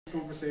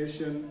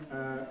conversation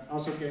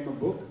also came a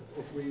book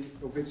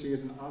of which he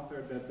is an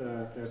author.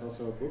 That there's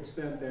also a book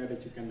stand there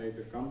that you can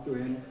later come to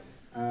him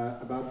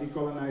about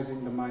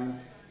decolonizing the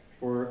mind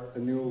for a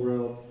new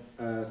world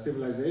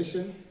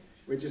civilization,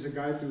 which is a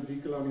guide to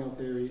decolonial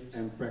theory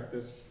and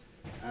practice.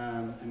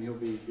 And he'll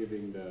be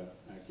giving the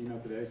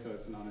keynote today, so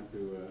it's an honor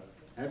to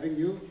having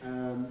you.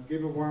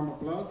 Give a warm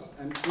applause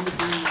and in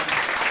between.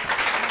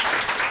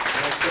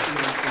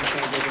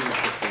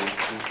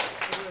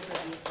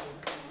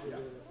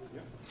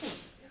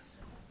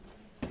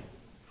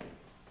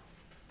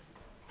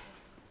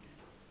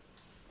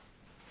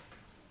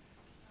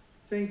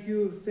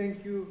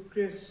 Thank you,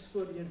 Chris,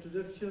 for the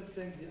introduction.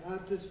 Thank the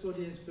artists for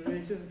the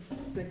inspiration.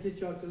 Thank you,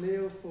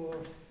 Chartaleo, for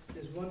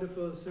this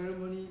wonderful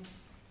ceremony.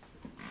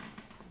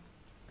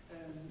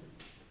 And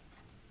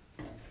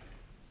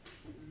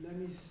let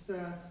me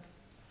start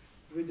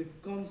with the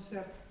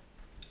concept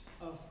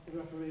of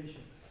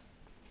reparations.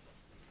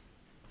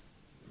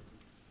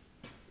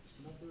 It's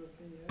not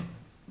working yet.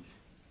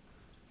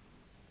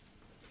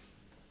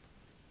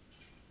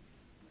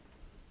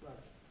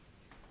 Right.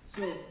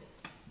 So,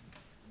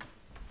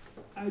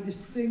 I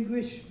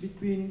distinguish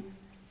between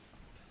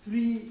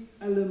three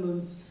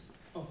elements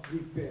of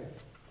repair.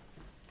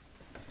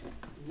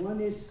 One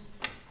is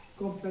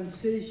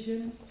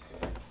compensation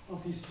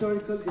of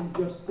historical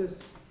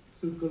injustice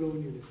through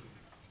colonialism.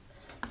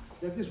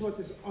 That is what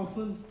is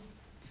often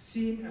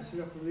seen as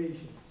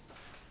reparations,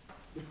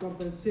 the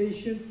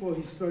compensation for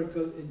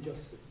historical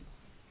injustice.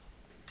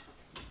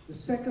 The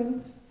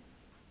second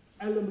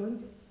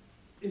element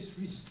is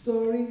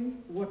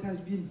restoring what has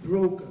been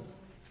broken.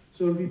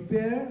 So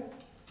repair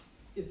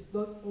is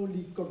not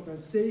only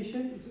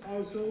compensation, it's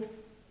also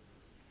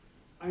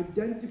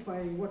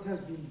identifying what has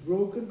been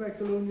broken by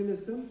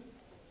colonialism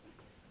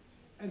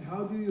and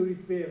how do you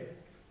repair it.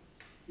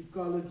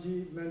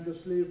 Ecology, mental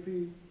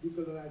slavery,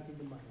 decolonizing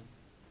the mind.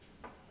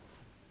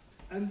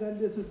 And then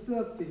there's a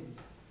third thing.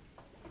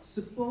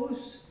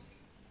 Suppose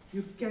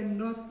you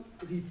cannot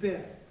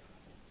repair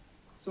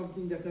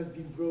something that has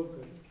been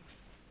broken,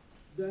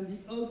 then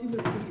the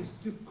ultimate thing is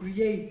to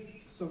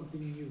create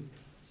something new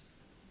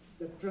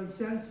that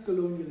transcends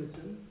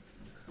colonialism,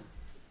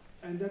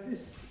 and that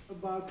is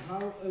about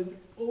how an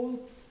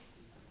old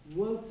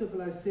world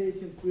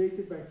civilization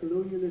created by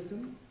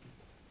colonialism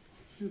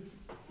should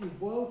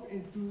evolve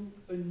into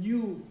a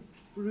new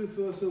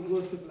pluriversal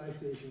world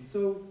civilization.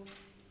 So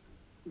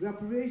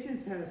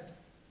reparations has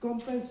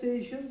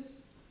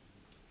compensations,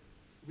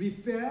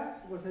 repair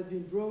what has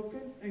been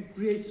broken, and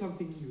create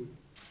something new.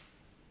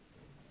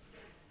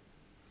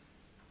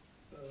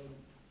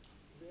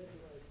 Where do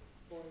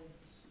I point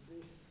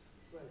this?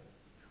 Right.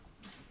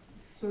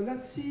 So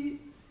let's see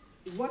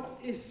what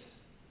is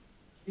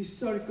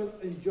historical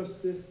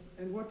injustice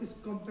and what is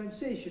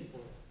compensation for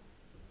it.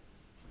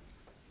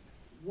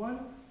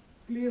 One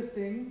clear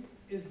thing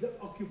is the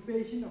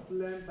occupation of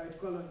land by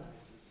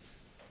colonizers.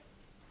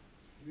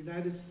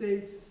 United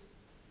States,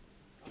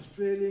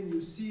 Australia,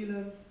 New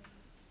Zealand,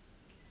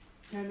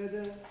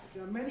 Canada,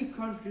 there are many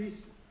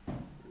countries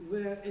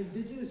where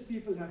indigenous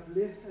people have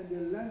lived and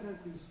their land has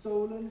been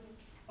stolen,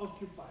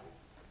 occupied.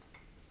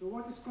 So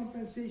what is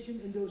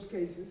compensation in those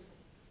cases?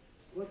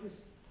 What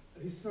is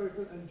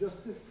historical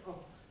injustice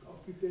of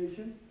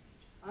occupation?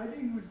 Either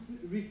you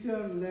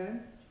return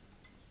land,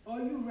 or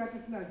you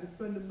recognize the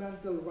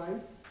fundamental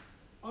rights,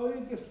 or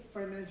you give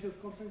financial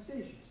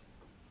compensation.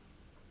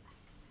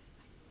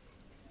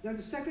 Then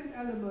the second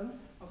element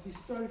of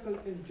historical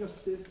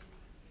injustice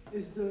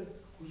is the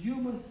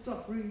human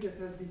suffering that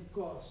has been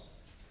caused.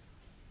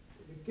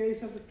 In the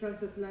case of the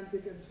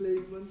transatlantic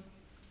enslavement,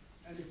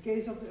 and the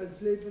case of the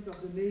enslavement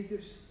of the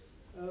natives,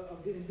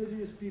 of the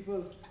indigenous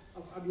peoples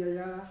of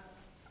Abiyala,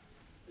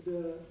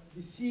 the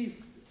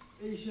deceived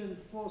Asian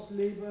forced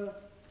labor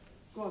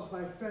caused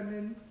by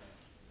famine,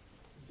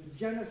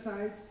 the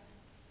genocides,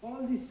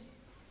 all this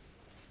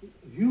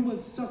human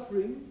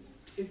suffering,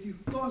 if you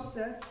cause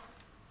that,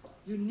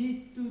 you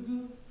need to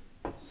do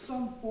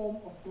some form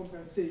of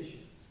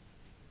compensation.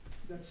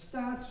 That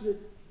starts with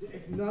the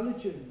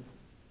acknowledgement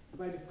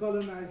by the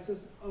colonizers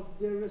of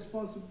their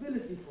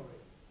responsibility for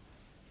it.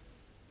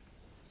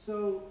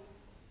 So,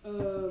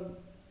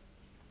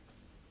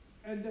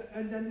 and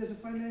then there's a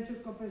financial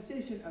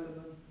compensation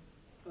element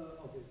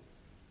of it.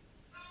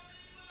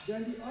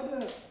 Then the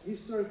other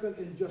historical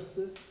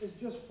injustice is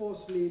just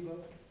forced labor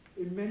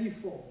in many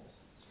forms.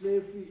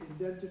 Slavery,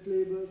 indentured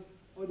labor,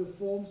 other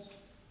forms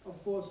of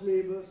forced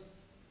labors.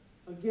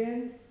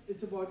 Again,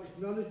 it's about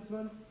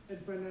acknowledgement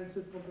and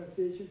financial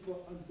compensation for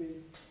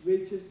unpaid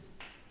wages,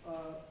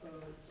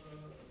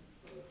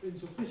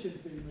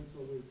 insufficient payment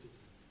for wages.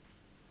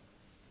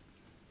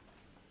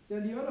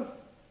 Then the other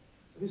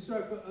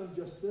historical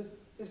injustice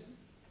is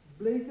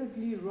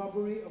blatantly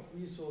robbery of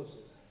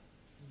resources.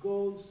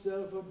 Gold,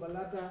 silver,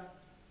 balata,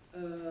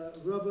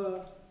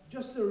 rubber,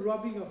 just the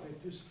robbing of it.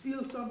 You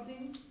steal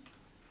something,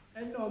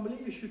 and normally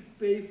you should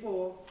pay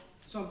for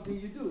something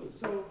you do.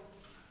 So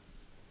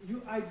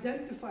you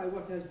identify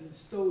what has been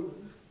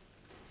stolen,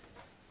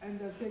 and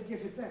then say,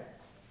 give it back.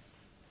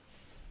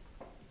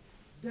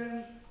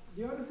 Then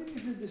the other thing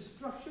is the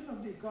destruction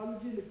of the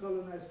ecology in the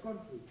colonized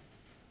country,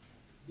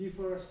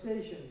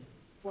 deforestation,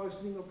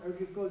 poisoning of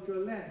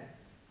agricultural land.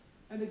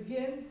 And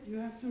again, you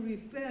have to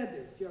repair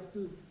this. You have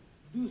to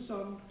do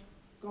some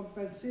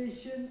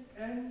compensation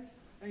and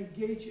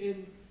engage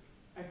in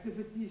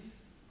activities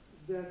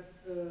that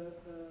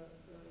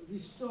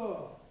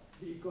restore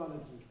the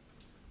ecology.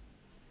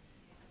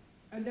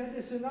 And then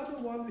there's another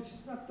one which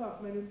is not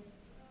talked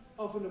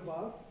often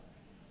about,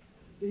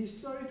 the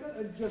historical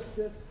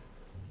injustice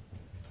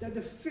that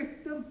the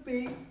victim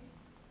pay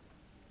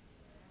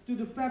to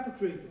the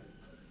perpetrator.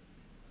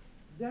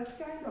 That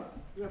kind of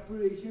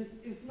reparations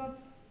is not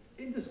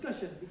in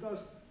discussion, because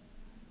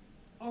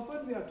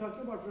often we are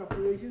talking about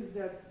reparations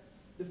that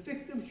the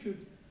victim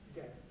should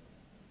get.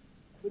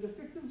 But the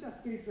victims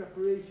have paid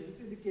reparations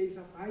in the case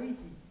of Haiti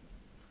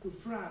to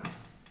France.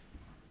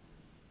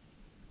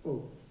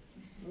 Oh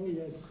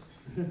yes,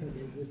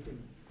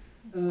 different.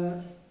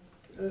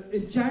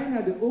 In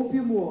China, the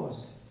Opium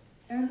Wars,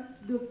 and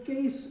the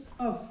case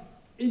of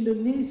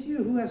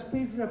Indonesia, who has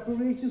paid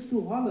reparations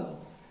to Holland,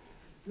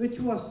 which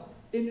was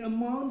in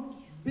amount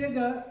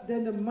bigger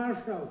than the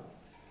Marshall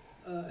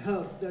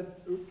help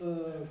that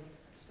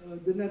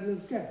the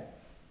Netherlands get.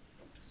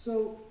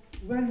 So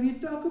when we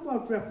talk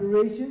about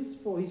reparations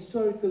for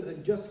historical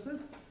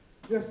injustice,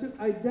 we have to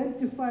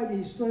identify the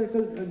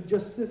historical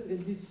injustice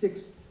in these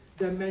 6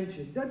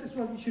 dimensions. That is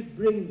what we should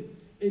bring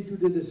into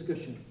the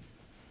discussion.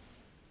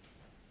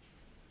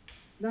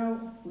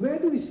 Now, where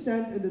do we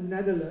stand in the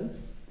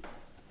Netherlands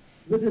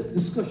with this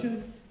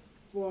discussion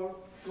for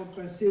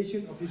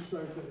compensation of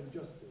historical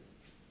injustice?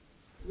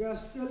 We are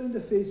still in the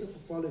phase of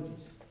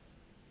apologies.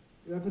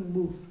 We haven't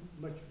moved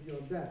much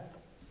beyond that.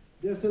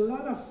 There's a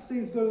lot of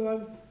things going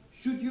on.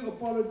 Should you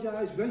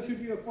apologize? When should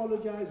you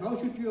apologize? How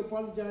should you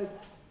apologize?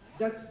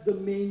 That's the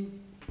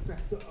main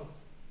factor of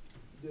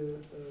the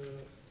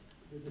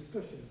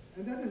discussions.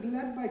 And that is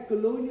led by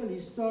colonial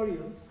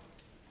historians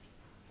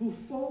who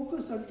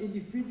focus on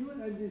individual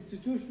and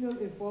institutional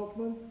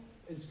involvement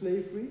in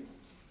slavery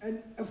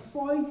and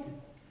avoid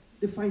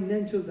the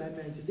financial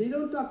dimension. They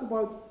don't talk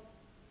about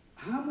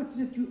how much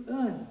did you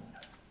earn,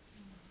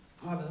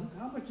 Holland,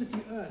 how much did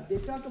you earn? They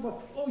talk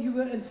about, oh, you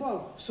were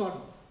involved, sorry.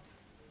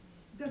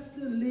 That's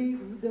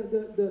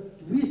the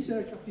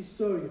research of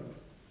historians.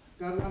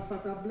 Karl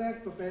Fatah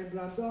Black, Pepijn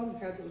Brandon,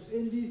 Gert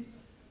Oost-Indisch,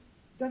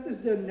 that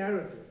is their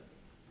narrative.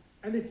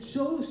 And it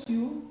shows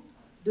you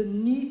the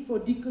need for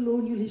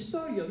decolonial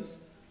historians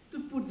to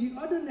put the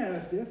other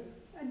narrative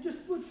and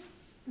just put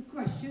the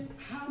question,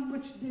 how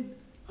much did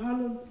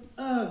Holland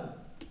earn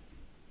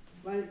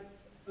by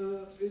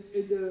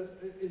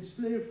in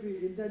slavery,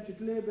 indentured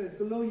labor, and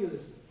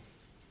colonialism?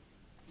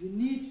 We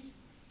need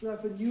to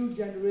have a new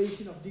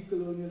generation of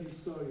decolonial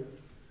historians.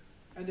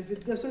 And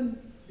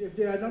if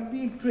they are not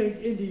being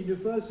trained in the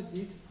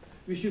universities,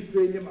 we should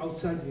train them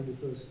outside the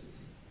universities.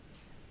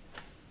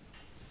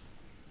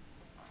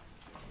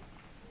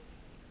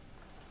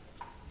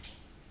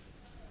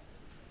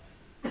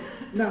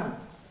 Now,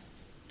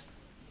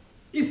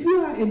 if we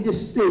are in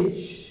this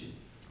stage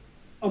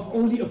of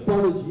only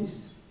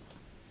apologies,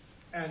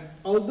 and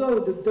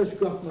although the Dutch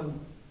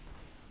government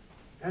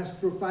has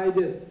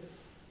provided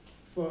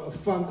for a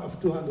fund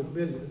of 200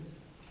 million,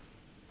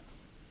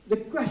 the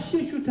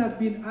question should have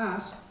been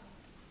asked,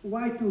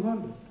 why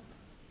 200?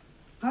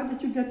 How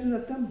did you get to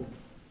that number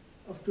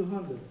of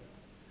 200?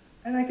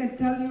 And I can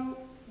tell you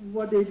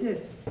what they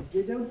did.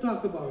 They don't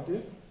talk about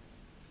it,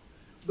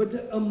 but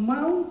the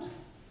amount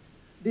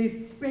they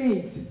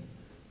paid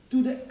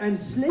to the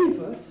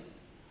enslavers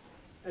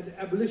at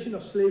the abolition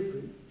of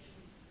slavery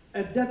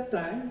at that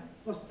time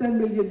was 10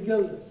 million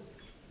guilders.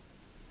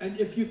 And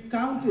if you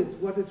count it,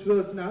 what it's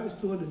worth now is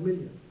 200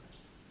 million.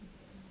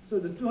 So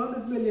the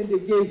 200 million they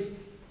gave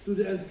to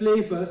the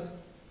enslavers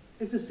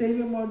is the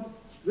same amount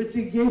which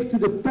they gave to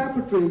the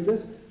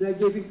perpetrators they are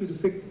giving to the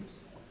victims.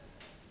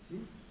 See?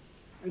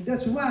 And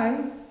that's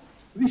why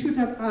we should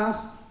have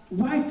asked,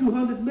 why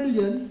 200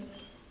 million?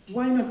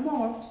 Why not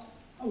more?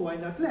 Or why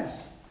not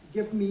less?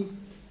 Give me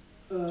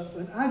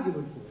an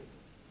argument for it.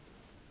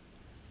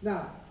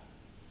 Now,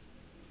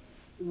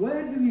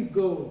 where do we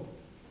go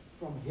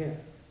from here?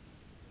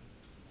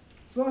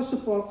 First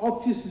of all,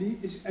 obviously,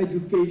 is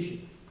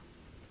education.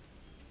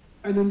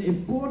 And an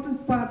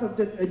important part of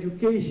that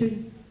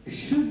education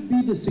should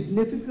be the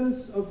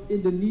significance of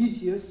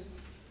Indonesia's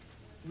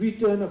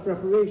return of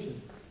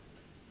reparations.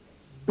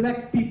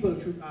 Black people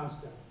should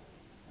ask that.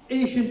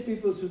 Asian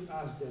people should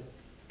ask that.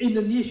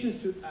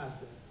 Indonesians should ask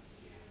that.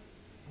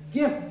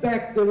 Give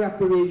back the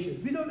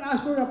reparations. We don't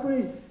ask for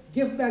reparations.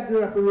 Give back the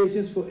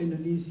reparations for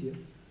Indonesia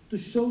to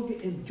show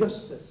the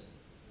injustice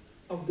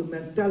of the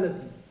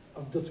mentality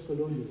of Dutch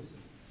colonialism.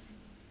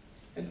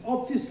 And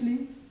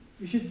obviously,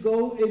 we should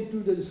go into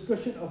the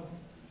discussion of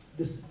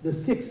the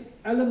 6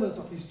 elements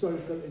of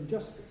historical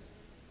injustice.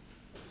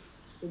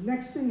 The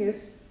next thing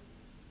is,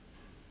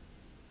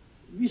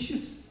 we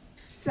should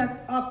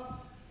set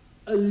up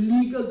a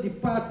legal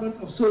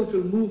department of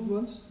social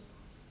movements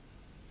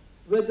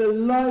where the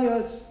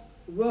lawyers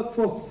work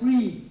for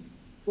free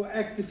for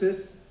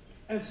activists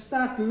and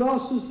start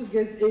lawsuits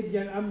against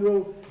ABN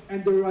AMRO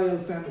and the royal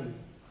family,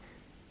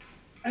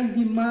 and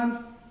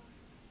demand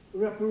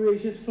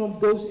reparations from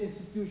those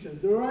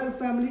institutions. The royal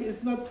family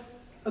is not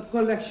a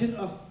collection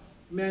of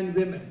men and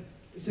women.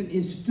 It's an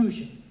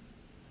institution.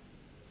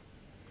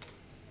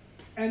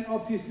 And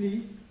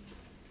obviously,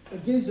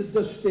 against the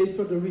Dutch state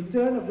for the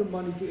return of the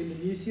money to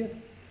Indonesia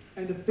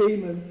and the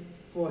payment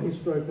for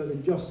historical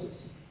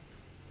injustice.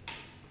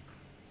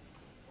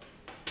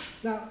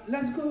 Now,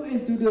 let's go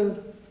into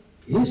the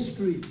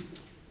history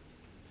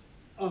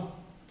of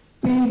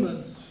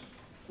payments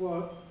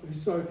for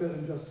historical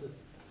injustice.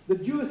 The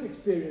Jewish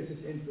experience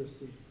is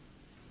interesting.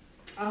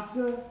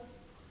 After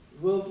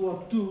World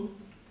War II,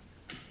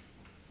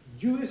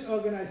 Jewish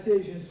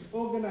organizations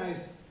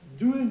organized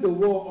during the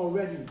war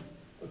already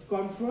a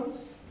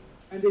conference,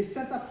 and they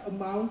set up an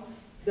amount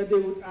that they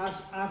would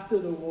ask after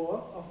the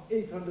war of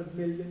 $800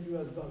 million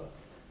US.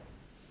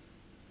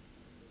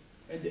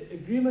 And the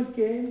agreement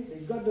came,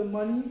 they got the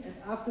money, and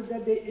after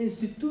that they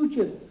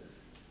instituted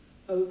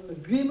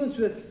agreements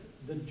with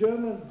the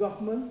German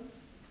government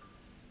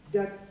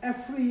that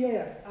every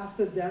year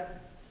after that,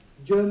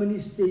 Germany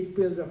state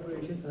paid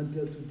reparation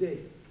until today.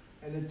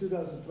 And in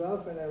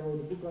 2012, when I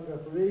wrote a book on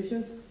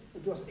reparations,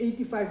 it was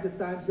 85 the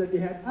times that they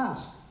had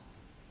asked.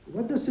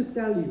 What does it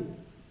tell you?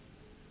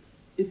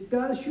 It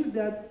tells you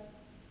that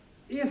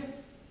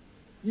if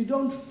you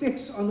don't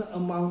fix on the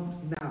amount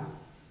now,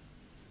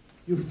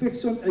 you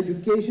fix on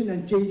education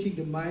and changing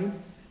the mind,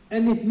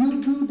 and if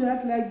you do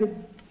that like the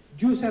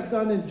Jews have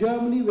done in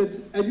Germany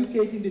with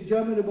educating the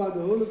German about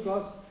the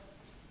Holocaust,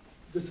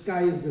 the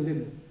sky is the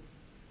limit.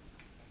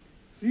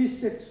 Free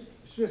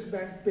Swiss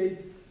Bank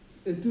paid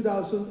in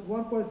 2000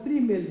 1.3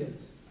 million.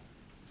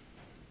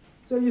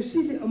 So you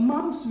see the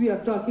amounts we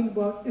are talking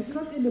about is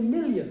not in the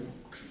millions,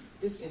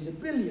 it's in the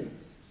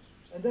billions.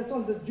 And that's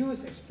on the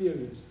Jewish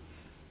experience.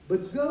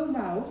 But go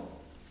now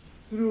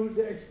through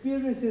the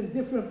experience in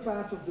different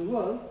parts of the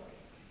world,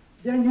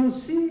 then you'll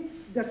see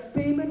that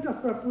payment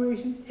of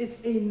reparation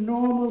is a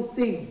normal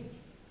thing.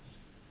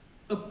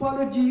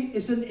 Apology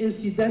is an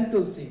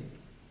incidental thing.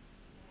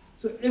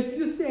 So if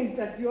you think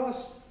that your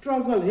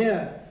struggle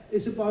here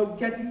is about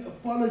getting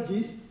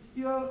apologies,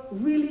 you're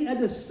really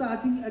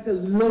starting at a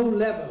low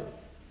level,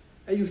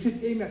 and you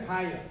should aim at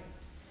higher.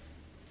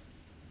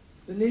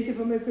 The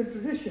Native American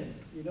tradition,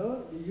 you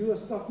know, the US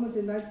government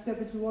in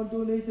 1971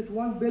 donated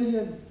 $1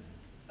 billion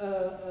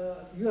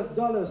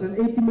US and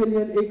 80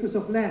 million acres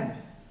of land.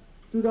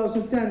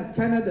 2010,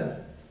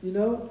 Canada, you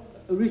know,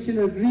 reached an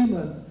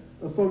agreement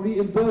for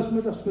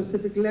reimbursement of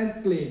specific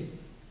land claim.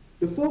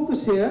 The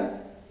focus here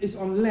is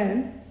on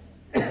land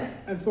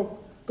and for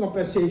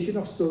compensation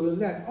of stolen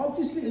land.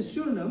 Obviously in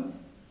Suriname,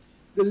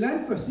 the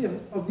land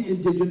question of the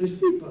indigenous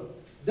people.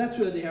 That's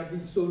where they have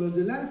been stolen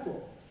the land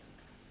for.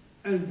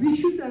 And we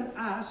should then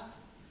ask,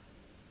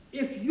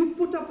 if you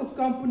put up a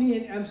company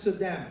in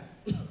Amsterdam,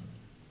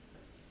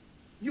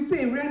 you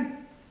pay rent.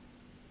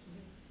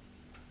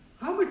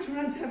 How much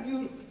rent have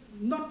you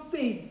not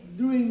paid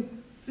during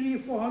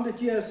 300 or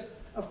 400 years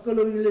of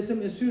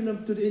colonialism in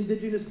Suriname to the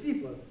indigenous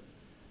people?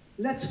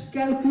 Let's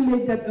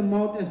calculate that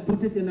amount and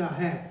put it in our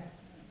head.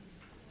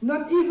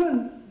 Not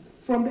even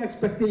from the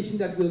expectation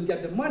that we'll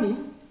get the money,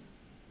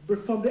 but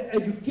from the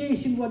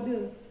education, what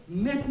the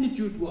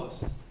magnitude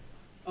was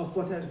of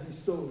what has been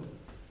stolen.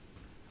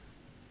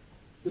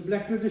 The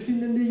black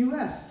tradition in the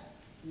US,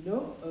 you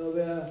know,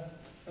 where,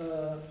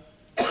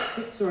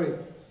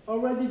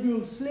 already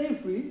during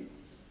slavery,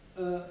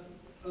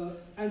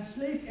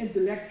 enslaved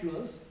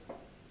intellectuals,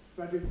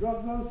 Frederick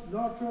Douglass,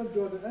 Northrop,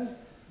 Jordan S.,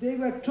 they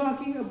were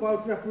talking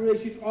about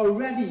reparations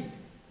already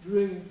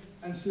during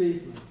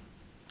enslavement.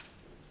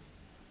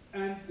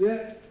 And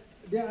there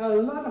are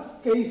a lot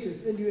of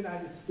cases in the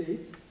United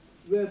States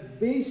where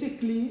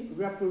basically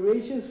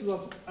reparations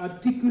was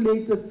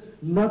articulated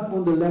not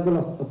on the level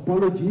of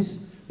apologies,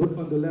 but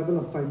on the level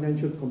of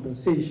financial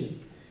compensation.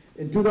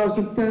 In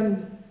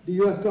 2010, the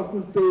US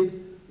government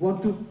paid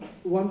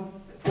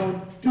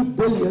 $1.2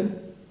 billion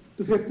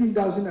to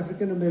 15,000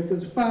 African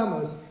Americans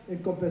farmers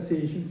in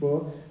compensation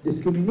for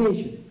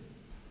discrimination.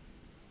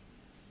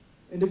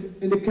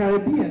 In the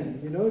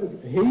Caribbean, you know,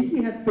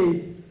 Haiti had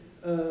paid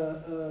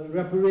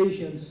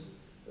reparations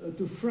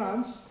to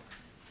France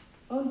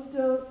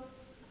until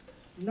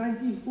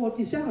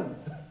 1947.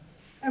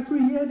 Every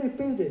year they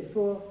paid it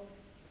for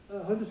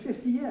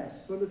 150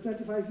 years,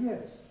 125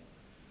 years.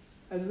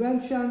 And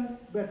when Jean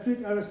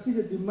Bertrand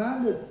Aristide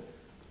demanded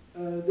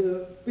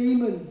the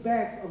payment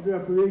back of the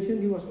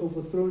reparation, he was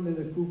overthrown in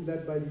a coup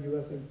led by the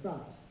US and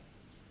France.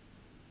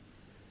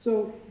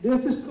 So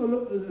there's this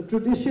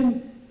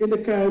tradition in the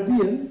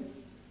Caribbean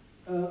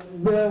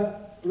where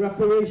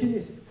reparation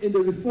is in the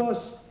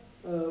reverse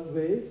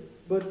way,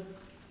 but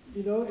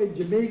you know, in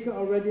Jamaica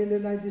already in the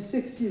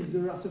 1960s, the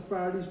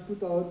Rastafaris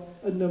put out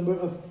a number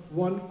of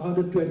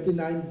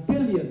 129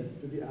 billion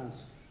to be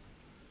asked.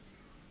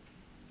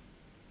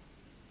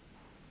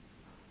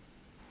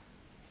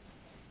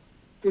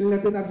 In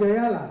Latin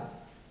America,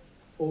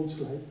 old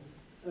slide,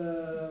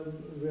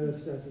 where it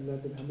says in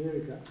Latin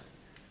America,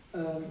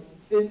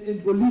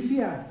 In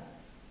Bolivia,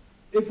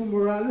 Evo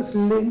Morales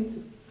linked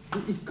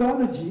the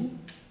ecology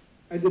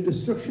and the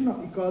destruction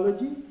of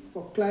ecology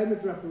for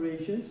climate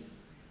reparations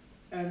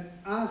and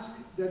asked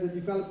that the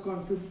developed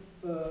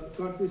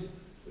countries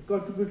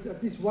contribute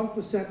at least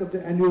 1% of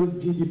the annual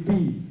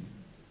GDP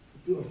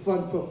to a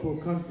fund for poor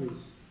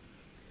countries.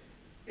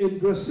 In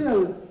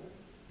Brazil,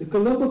 the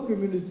Colombo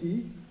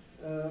community,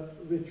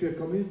 which were a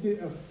community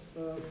of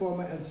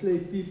former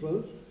enslaved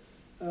people,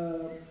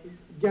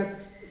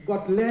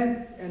 got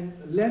land and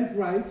land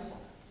rights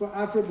for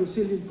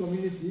Afro-Brazilian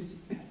communities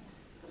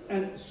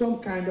and some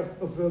kind of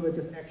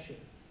affirmative action.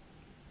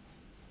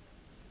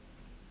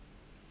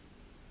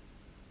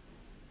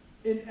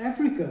 In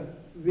Africa,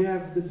 we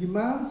have the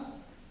demands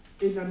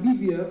in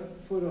Namibia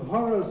for the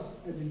horrors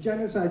and the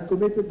genocide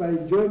committed by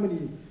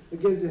Germany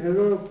against the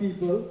Herero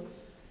people.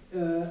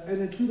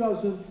 And in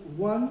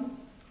 2001,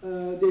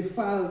 they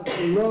filed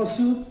a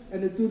lawsuit,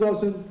 and in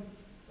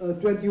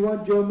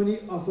 2021, Germany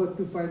offered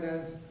to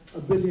finance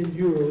 €1 billion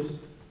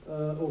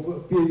over a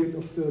period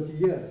of 30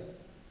 years.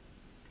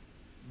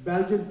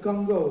 Belgian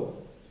Congo,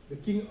 the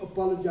king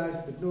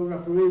apologized but no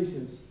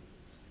reparations.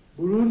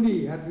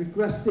 Burundi had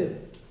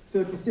requested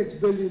 36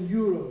 billion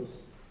euros.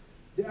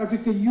 The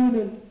African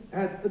Union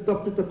had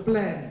adopted a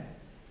plan,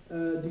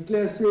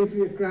 declared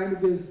slavery a crime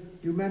against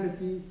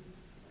humanity,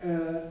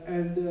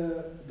 and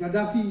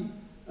Gaddafi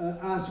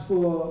asked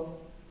for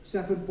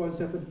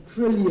 7.7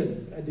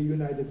 trillion at the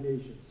United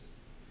Nations.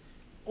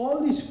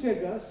 All these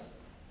figures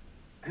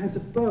has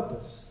a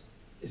purpose.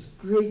 It's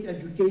great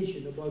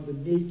education about the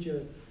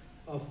nature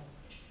of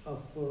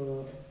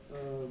the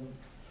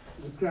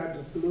crimes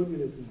of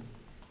colonialism.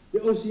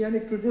 The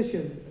oceanic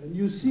tradition,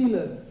 New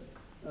Zealand,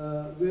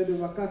 where the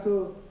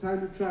Waikato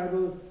Tainu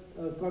Tribal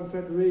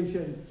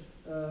Confederation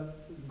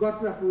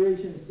got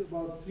reparations,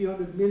 about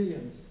 300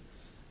 millions.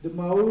 The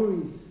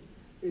Maoris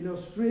in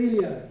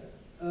Australia,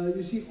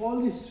 you see all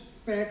these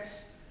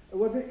facts.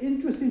 What the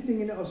interesting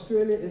thing in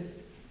Australia is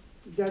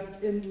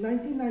that in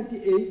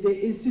 1998 they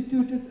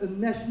instituted a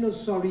National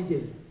Sorry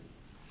Day.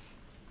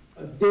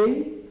 A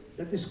day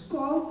that is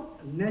called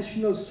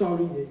National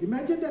Sorry Day.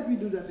 Imagine that we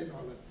do that in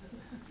Holland.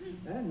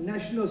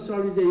 National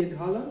Sorry Day in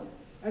Holland.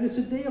 And it's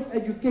a day of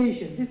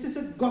education. This is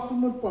a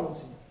government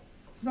policy.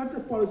 It's not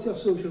the policy of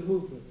social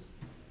movements.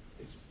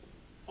 It's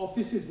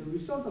obviously the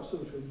result of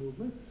social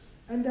movement.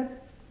 And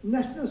that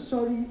National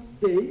Sorry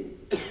Day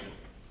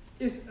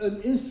is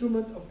an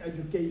instrument of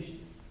education.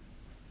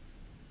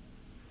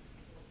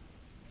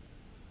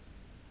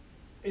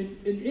 In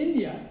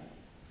India,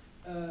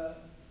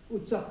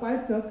 Utsa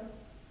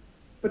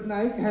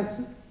Patnaik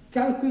has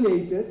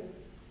calculated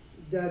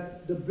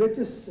that the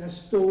British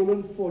has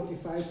stolen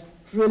 45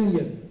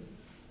 trillion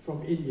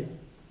from India.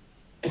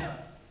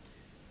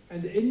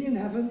 And the Indians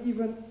haven't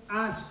even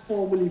asked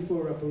formally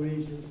for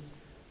reparations,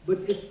 but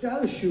it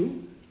tells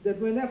you that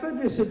whenever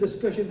there's a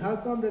discussion, how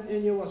come that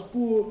India was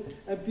poor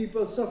and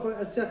people suffer,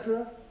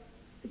 etc.,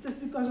 it is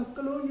because of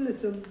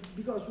colonialism,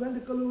 because when the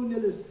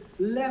colonialists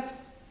left,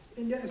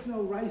 India is now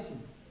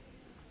rising.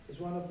 It's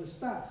one of the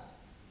stars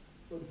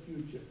for the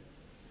future.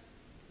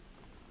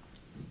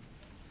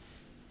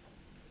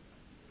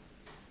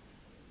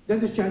 Then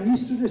the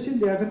Chinese tradition,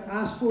 they haven't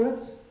asked for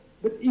it,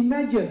 but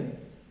imagine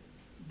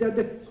that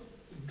the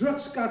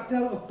drugs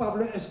cartel of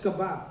Pablo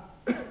Escobar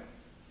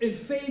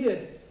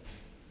invaded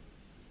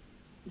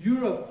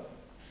Europe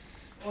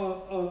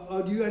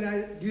or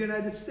the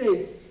United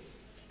States,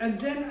 and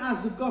then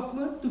asked the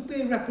government to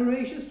pay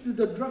reparations to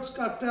the drugs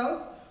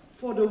cartel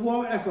for the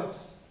war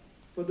efforts,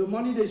 for the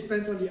money they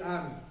spent on the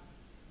army.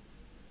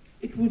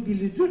 It would be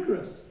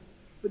ludicrous,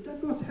 but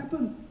that's what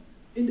happened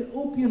in the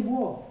Opium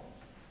War.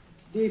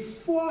 They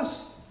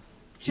forced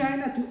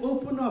China to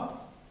open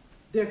up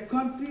their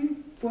country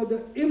for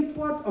the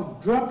import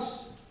of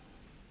drugs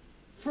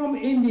from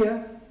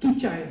India to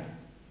China.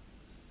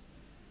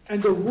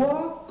 And the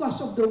war,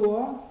 cost of the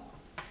war,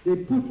 they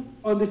put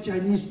on the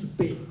Chinese to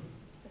pay.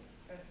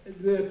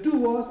 There were 2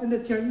 wars and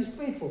the Chinese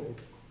paid for it.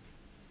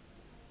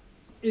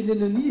 In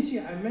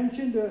Indonesia, I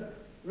mentioned the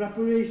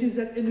reparations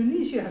that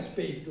Indonesia has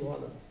paid to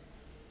Holland,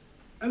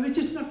 and which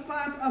is not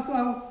part of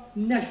our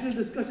national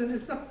discussion.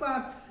 It's not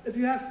part, if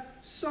you have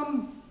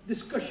some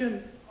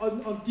discussion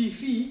on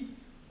TV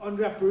on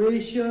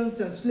reparations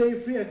and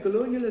slavery and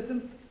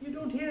colonialism, you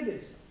don't hear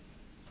this.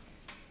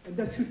 And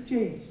that should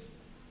change.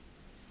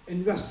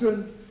 In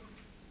Western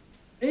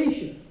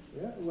Asia,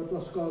 what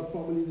was called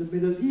formerly the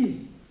Middle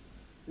East,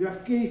 we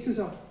have cases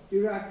of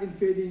Iraq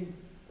invading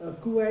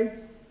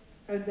Kuwait,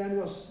 and then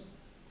was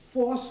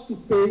forced to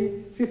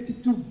pay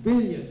 52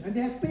 billion, and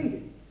they have paid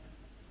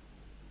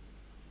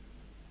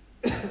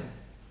it.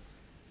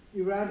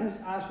 Iran has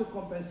asked for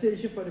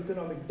compensation for the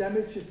economic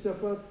damage it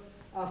suffered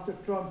after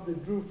Trump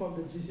withdrew from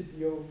the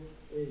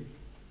JCPOA.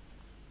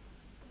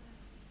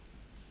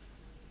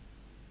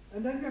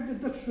 And then we have the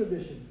Dutch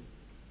tradition.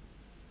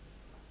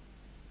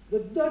 The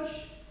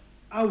Dutch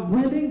are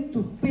willing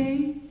to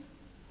pay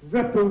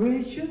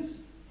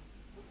reparations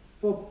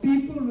for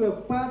people who were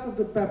part of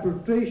the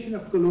perpetration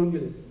of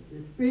colonialism.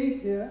 They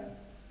paid here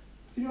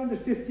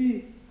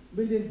 350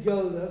 million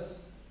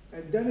guilders,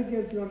 and then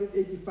again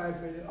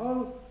 385 million,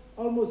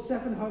 almost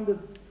 700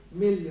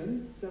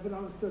 million,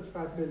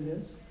 735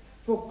 millions,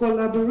 for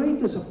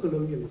collaborators of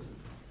colonialism.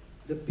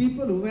 The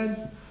people who went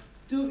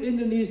to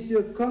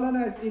Indonesia,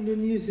 colonized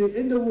Indonesia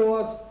in the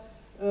wars,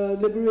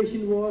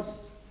 liberation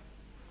wars,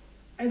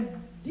 and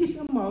these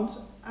amounts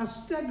are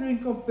staggering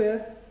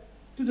compared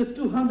to the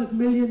 200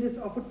 million that's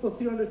offered for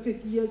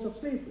 350 years of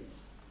slavery.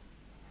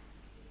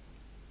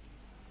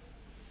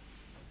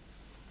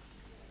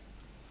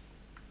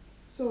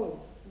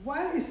 So,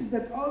 why is it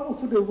that all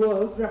over the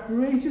world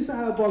reparations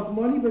are about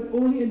money, but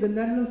only in the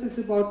Netherlands it's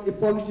about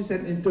apologies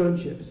and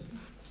internships?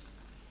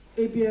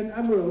 ABN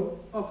AMRO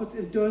offers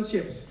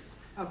internships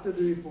after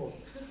the report.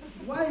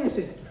 Why is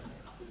it?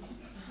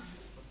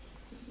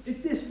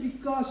 It is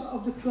because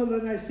of the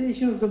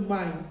colonization of the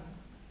mind,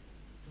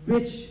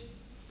 which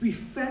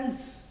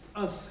prevents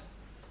us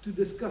to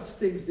discuss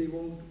things they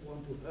won't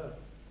want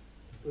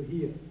to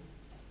hear.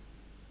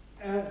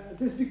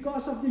 It is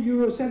because of the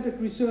Eurocentric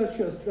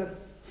researchers that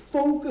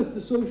focus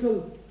the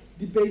social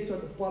debates on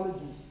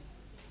apologies.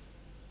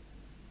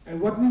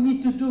 And what we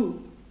need to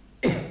do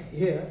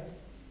here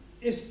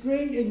is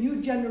train a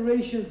new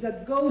generation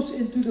that goes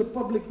into the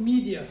public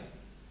media,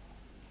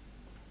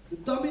 the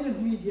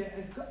dominant media,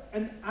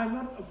 and are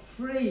not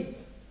afraid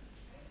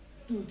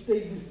to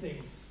take these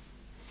things.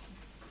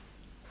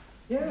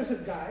 Here is a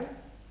guy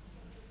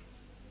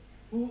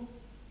who,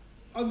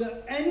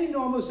 under any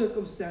normal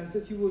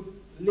circumstances, you would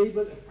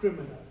label a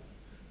criminal.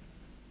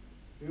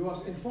 He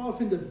was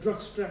involved in the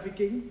drugs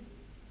trafficking,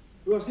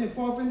 he was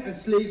involved in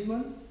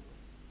enslavement,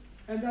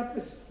 and that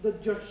is the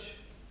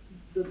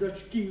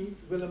Dutch king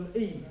Willem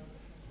I.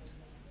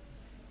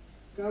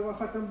 Karl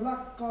van den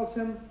Black calls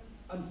him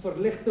a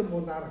verlichte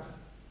monarch,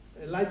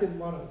 a enlightened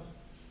monarch.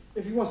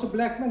 If he was a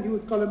black man, he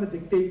would call him a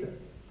dictator.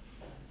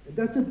 And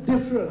that's the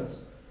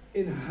difference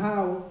in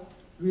how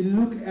we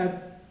look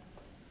at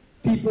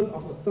people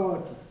of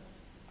authority.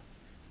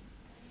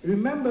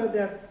 Remember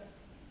that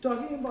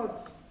talking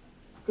about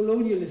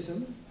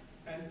colonialism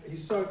and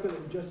historical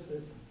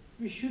injustice,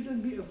 we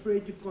shouldn't be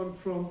afraid to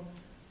confront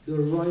the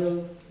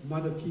royal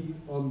monarchy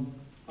on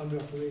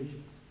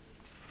reparations.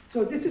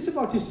 So this is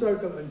about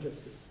historical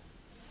injustice.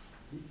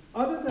 The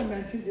other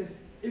dimension is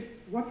if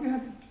what you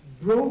have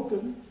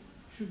broken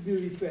should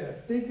be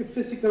repaired. Take the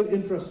physical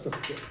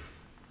infrastructure.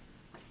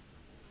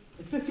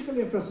 The physical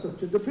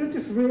infrastructure, the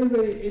British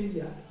Railway in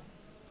India,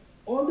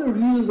 all the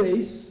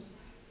railways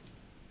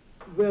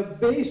were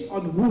based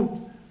on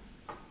wood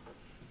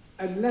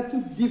and led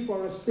to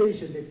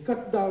deforestation. They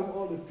cut down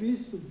all the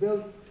trees to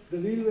build the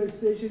railway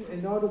station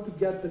in order to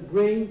get the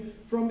grain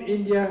from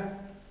India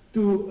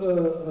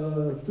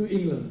to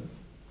England.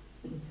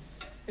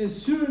 In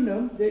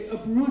Suriname, they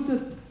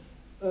uprooted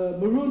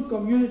Maroon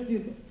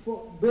community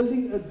for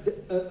building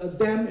a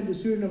dam in the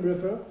Suriname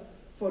River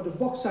for the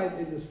bauxite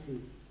industry.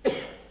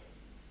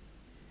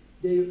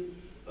 They,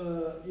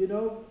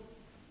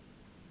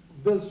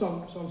 built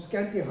some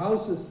scanty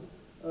houses,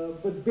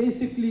 but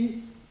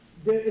basically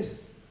there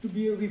is to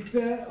be a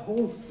repair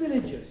whole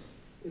villages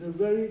in a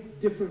very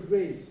different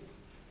ways.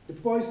 The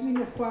poisoning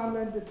of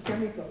farmland with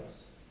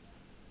chemicals,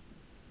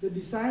 the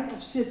design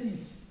of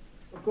cities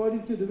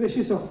according to the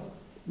wishes of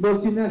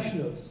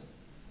multinationals.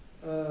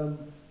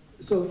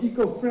 So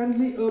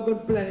eco-friendly urban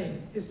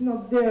planning is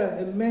not there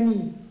in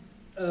many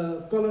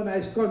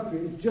colonized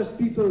countries. It's just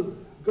people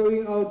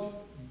going out,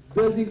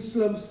 building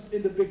slums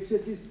in the big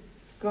cities,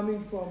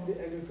 coming from the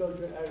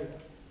agricultural area.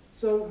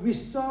 So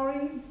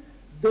restoring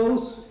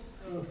those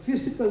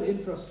physical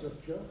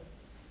infrastructure,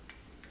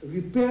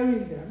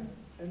 repairing them,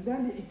 and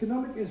then the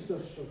economic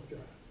infrastructure.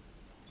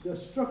 The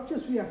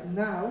structures we have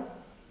now,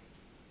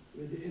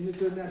 with the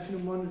International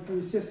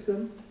Monetary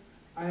System,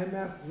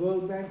 IMF,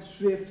 World Bank,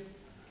 SWIFT,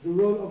 the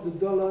role of the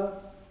dollar,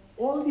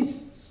 all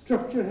these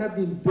structures have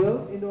been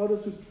built in order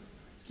to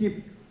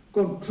keep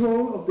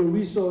control of the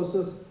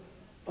resources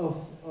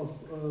of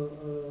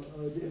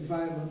the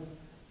environment,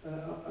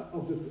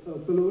 of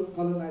the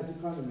colonized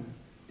economy.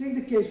 Take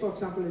the case, for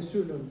example, in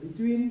Suriname.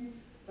 Between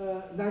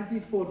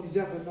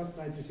 1947, not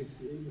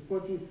 1968,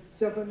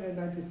 47 and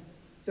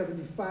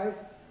 1975,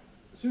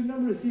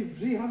 Suriname received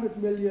 300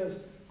 million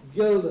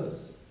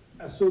guilders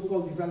as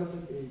so-called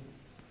development aid.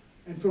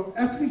 And from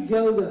every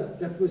guilder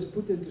that was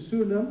put into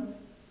Suriname,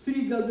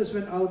 3 guilders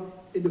went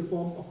out in the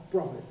form of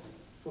profits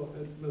for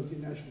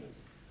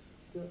multinationals.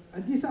 So,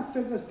 and these are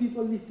figures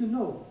people need to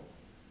know,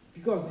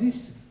 because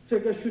these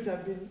figures should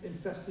have been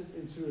invested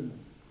in Suriname.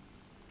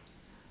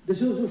 The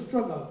social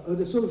struggle,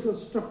 the social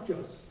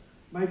structures,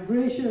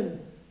 migration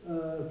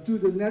to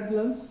the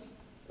Netherlands,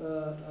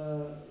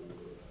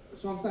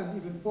 sometimes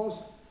even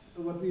forced,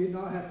 what we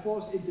now have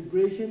forced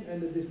integration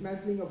and the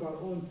dismantling of our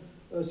own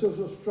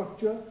social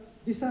structure.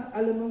 These are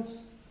elements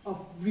of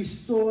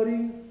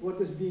restoring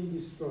what is being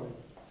destroyed.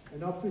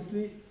 And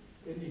obviously,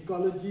 in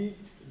ecology,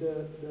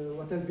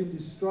 what has been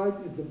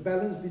destroyed is the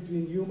balance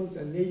between humans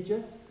and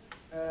nature.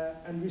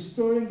 And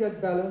restoring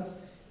that balance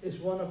is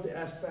one of the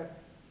aspects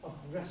of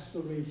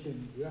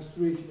restoration.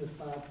 Restoration is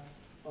part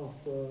of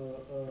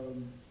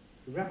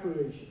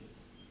reparations,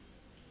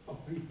 of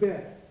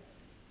repair.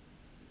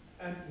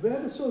 And where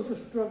the social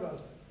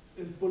struggles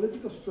in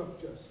political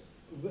structures,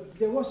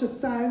 there was a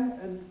time,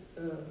 and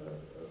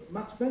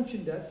Max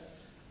mentioned that,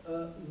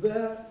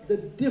 where the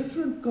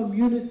different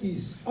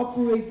communities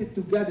operated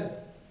together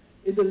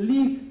in the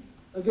League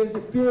Against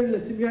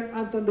Imperialism. You had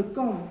Anton de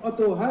Kom,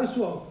 Otto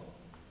Huiswolf,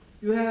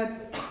 you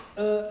had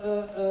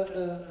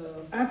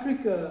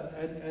Africa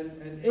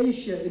and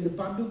Asia in the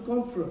Bandung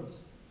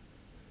Conference.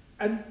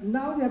 And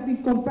now we have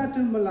been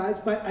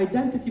compartmentalized by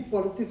identity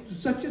politics to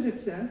such an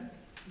extent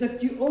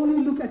that you only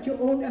look at your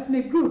own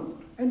ethnic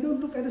group and don't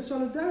look at the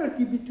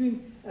solidarity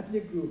between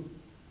ethnic groups.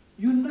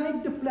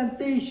 Unite the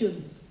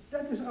plantations,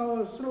 that is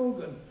our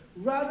slogan.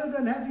 Rather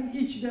than having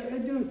each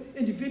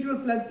individual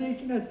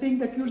plantation and think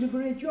that you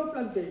liberate your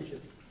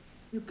plantation.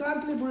 You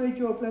can't liberate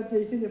your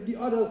plantation if the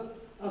others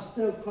are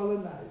still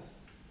colonized.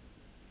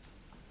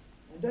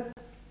 And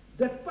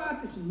that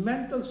part is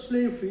mental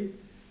slavery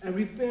and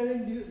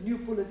repairing new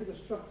political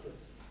structures.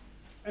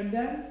 And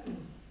then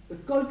the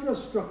cultural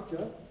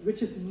structure,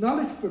 which is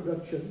knowledge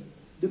production,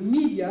 the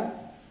media,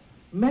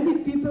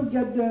 many people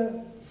get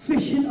the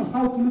vision of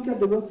how to look at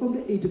the world from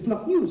the 8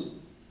 o'clock news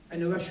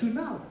and the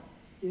rationale.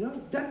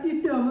 That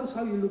determines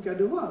how you look at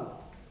the world.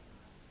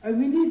 And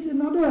we need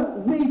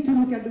another way to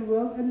look at the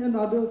world and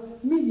another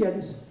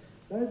media.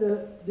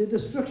 The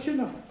destruction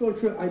of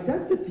cultural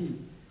identity,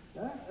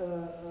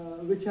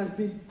 which has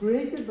been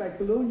created by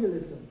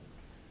colonialism,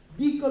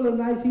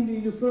 decolonizing the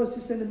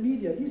universities and the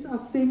media. These are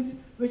things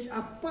which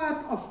are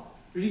part of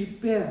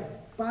repair,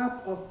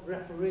 part of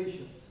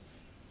reparations.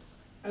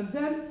 And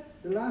then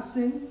the last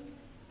thing,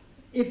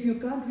 if you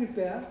can't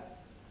repair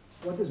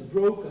what is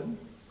broken,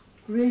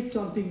 create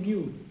something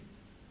new.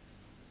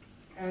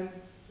 And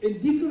in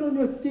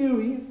decolonial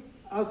theory,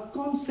 our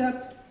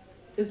concept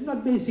is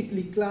not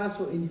basically class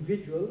or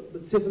individual,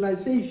 but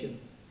civilization.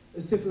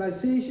 A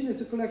civilization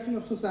is a collection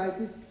of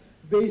societies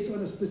based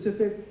on a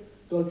specific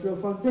cultural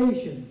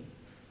foundation.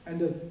 And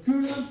the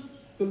current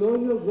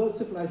colonial world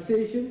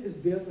civilization is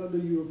built on the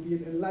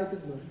European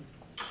Enlightenment.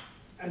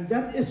 And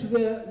that is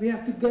where we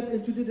have to get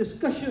into the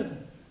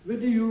discussion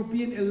with the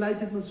European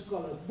Enlightenment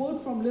scholars,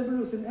 both from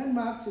liberalism and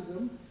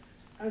Marxism,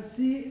 and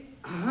see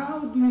how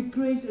do we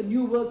create a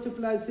new world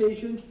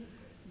civilization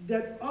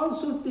that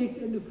also takes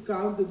into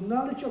account the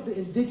knowledge of the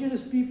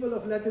indigenous people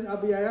of Latin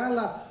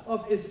America,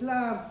 of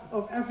Islam,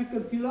 of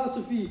African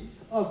philosophy,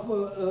 of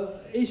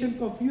Asian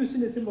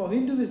Confucianism or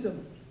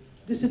Hinduism.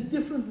 This is a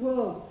different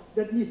world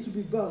that needs to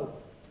be built.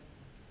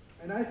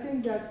 And I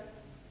think that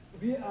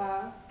we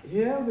are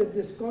here with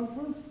this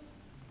conference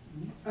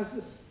as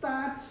a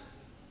start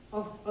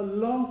of a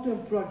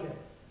long-term project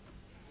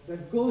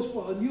that goes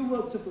for a new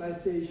world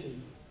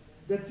civilization,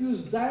 that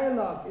use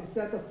dialogue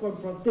instead of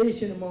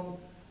confrontation among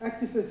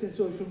activists and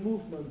social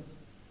movements,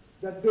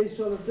 that base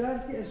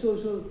solidarity and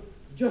social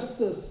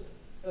justice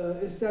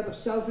instead of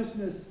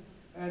selfishness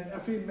and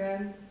every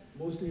man,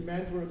 mostly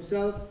man for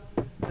himself,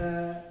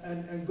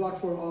 and God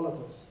for all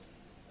of us,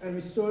 and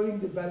restoring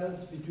the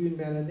balance between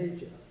man and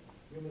nature,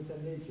 humans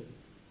and nature.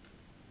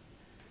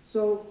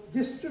 So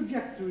this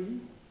trajectory,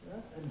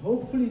 and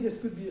hopefully this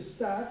could be a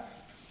start,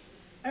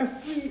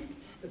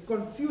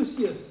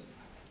 Confucius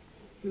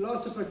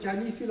philosopher,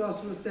 Chinese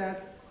philosopher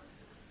said,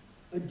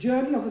 a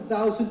journey of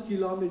 1,000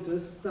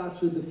 kilometers starts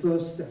with the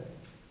first step.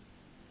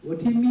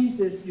 What he means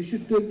is you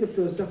should take the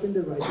first step in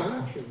the right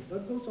direction,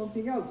 not go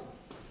something else.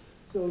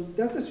 So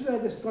that is where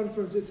this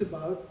conference is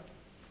about.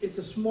 It's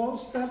a small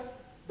step,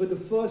 but the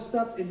first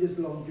step in this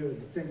long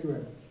journey. Thank you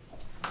very much.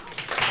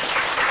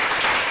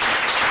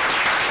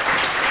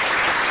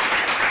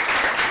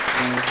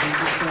 Thank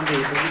you, Sandew.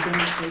 We can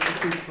take a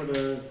seat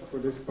for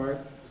this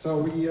part. So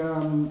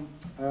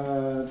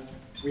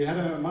we had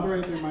a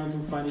moderator in mind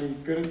who finally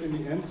couldn't in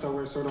the end, so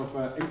we're sort of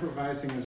improvising as